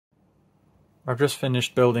I've just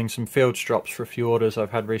finished building some field strops for a few orders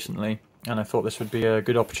I've had recently, and I thought this would be a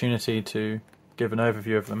good opportunity to give an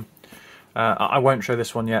overview of them. I won't show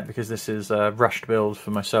this one yet because this is a rushed build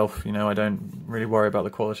for myself. You know, I don't really worry about the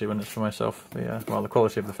quality when it's for myself, well, the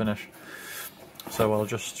quality of the finish. So I'll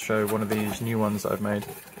just show one of these new ones that I've made.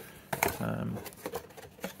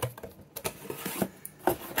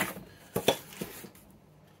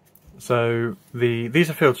 So these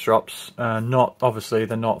are field strops, not obviously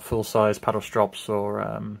they're not full-size paddle strops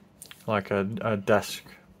or like a desk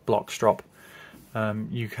block strop.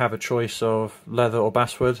 You have a choice of leather or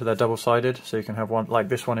basswood. They're double-sided, so you can have one, like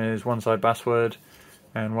this one is one side basswood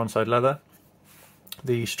and one side leather.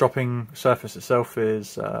 The stropping surface itself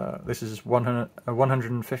is this is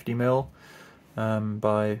 150mm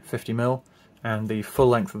by 50mm, and the full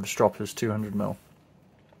length of the strop is 200mm.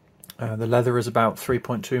 The leather is about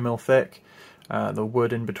 3.2mm thick, the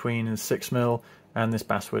wood in between is 6mm, and this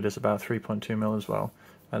basswood is about 3.2mm as well.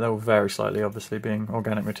 They will vary slightly, obviously being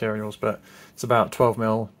organic materials, but it's about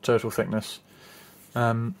 12mm total thickness.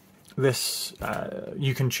 This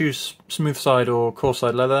you can choose smooth side or coarse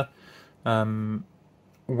side leather.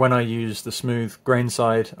 When I use the smooth grain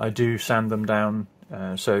side, I do sand them down,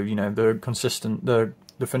 so you know they're consistent. The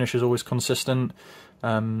finish is always consistent,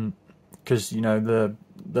 because you know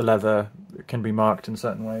the leather can be marked in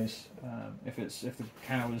certain ways. If the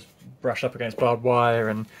cow is brushed up against barbed wire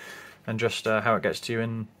and just how it gets to you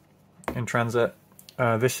in transit.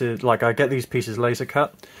 This is like, I get these pieces laser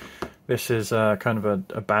cut. This is kind of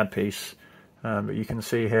a bad piece, but you can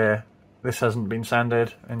see here this hasn't been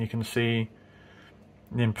sanded, and you can see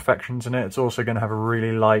the imperfections in it. It's also going to have a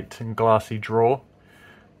really light and glassy draw.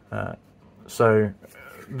 So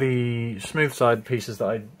the smooth side pieces that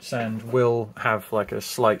I sand will have like a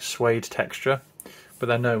slight suede texture, but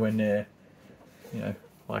they're nowhere near, you know,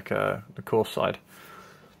 like the coarse side.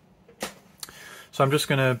 So I'm just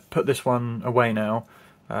going to put this one away now,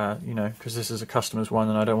 you know, because this is a customer's one,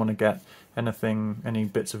 and I don't want to get any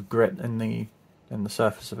bits of grit in the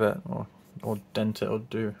surface of it, or dent it, or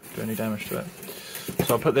do any damage to it.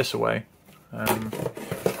 So I'll put this away. Well,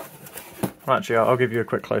 actually, I'll give you a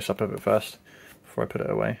quick close-up of it first before I put it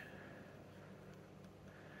away.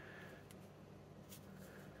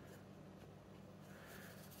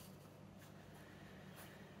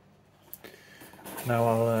 Now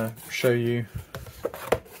I'll show you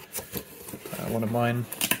one of mine,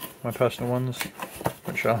 my personal ones,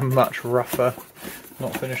 which are much rougher,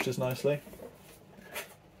 not finished as nicely.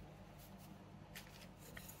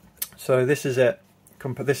 So this is it.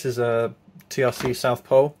 This is a TRC South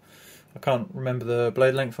Pole. I can't remember the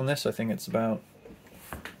blade length on this. I think it's about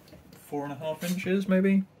 4.5 inches,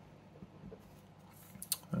 maybe.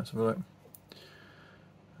 Let's have a look.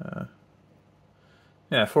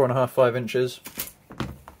 Yeah, 4.5, 5 inches.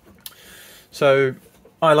 So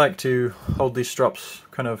I like to hold these strops,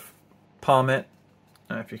 kind of palm it,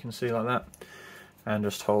 if you can see like that, and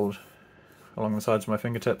just hold along the sides of my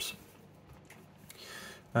fingertips.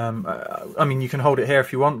 I mean, you can hold it here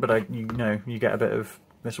if you want, but you know, you get a bit of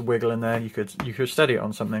this wiggle in there. You could steady it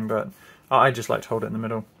on something, but I just like to hold it in the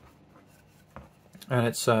middle. And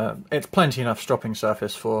it's plenty enough stropping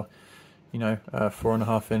surface for, you know, a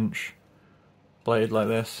 4.5 inch blade like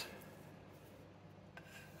this.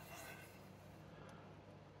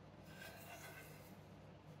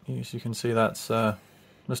 As you can see, there's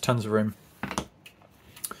tons of room.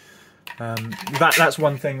 That's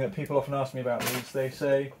one thing that people often ask me about these. They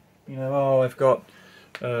say, you know, oh, I've got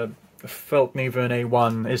a Feldmeiven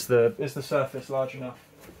A1. Is the surface large enough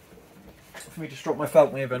for me to strop my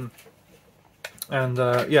Feldmeiven? And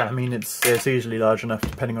yeah, I mean it's easily large enough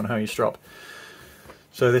depending on how you strop.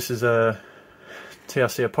 So this is a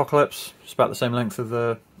TRC Apocalypse. It's about the same length of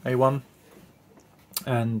the A1,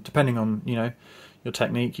 and depending on, you know, your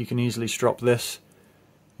technique, you can easily strop this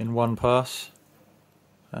in one pass,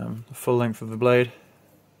 the full length of the blade.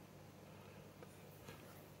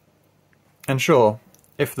 And sure,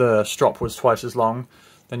 if the strop was twice as long,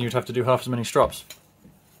 then you'd have to do half as many strops,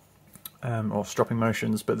 or stropping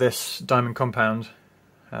motions. But this diamond compound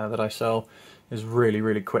that I sell is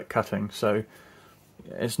really quick cutting, so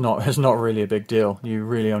it's not really a big deal. You're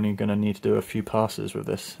really only going to need to do a few passes with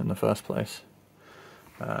this in the first place.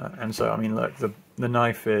 And so, I mean, look, the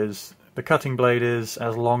knife is, the cutting blade is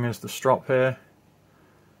as long as the strop here.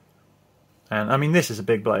 And I mean, this is a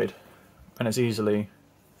big blade, and it's easily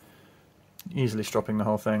stropping the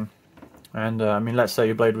whole thing. And I mean, let's say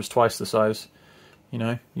your blade was twice the size, you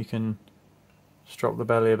know, you can strop the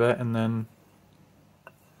belly a bit and then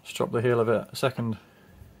strop the heel of it a second,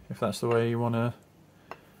 if that's the way you want to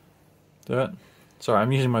do it. Sorry,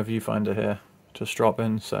 I'm using my viewfinder here, to strop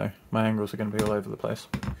in, so my angles are going to be all over the place.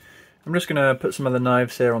 I'm just going to put some other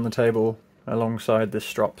knives here on the table alongside this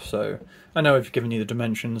strop, so I know I've given you the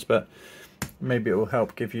dimensions, but maybe it will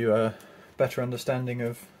help give you a better understanding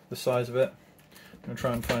of the size of it. I'm going to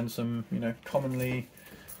try and find some, you know, commonly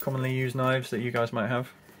used knives that you guys might have.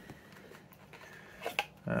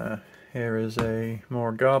 Here is a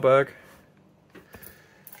more Garberg.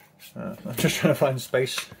 I'm just trying to find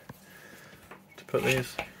space to put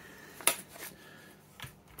these.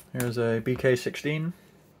 Here's a BK16.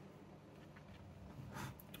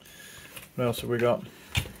 What else have we got?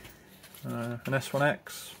 An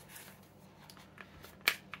S1X.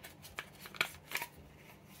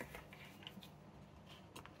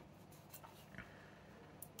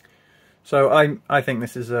 So I think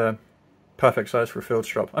this is a perfect size for a field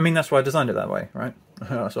strop. I mean, that's why I designed it that way, right?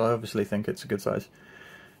 So I obviously think it's a good size.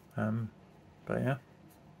 But yeah,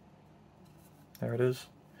 there it is.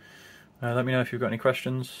 Let me know if you've got any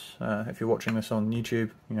questions. If you're watching this on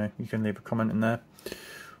YouTube, you know, you can leave a comment in there,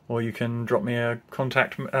 or you can drop me a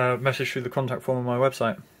contact message through the contact form on my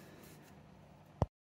website.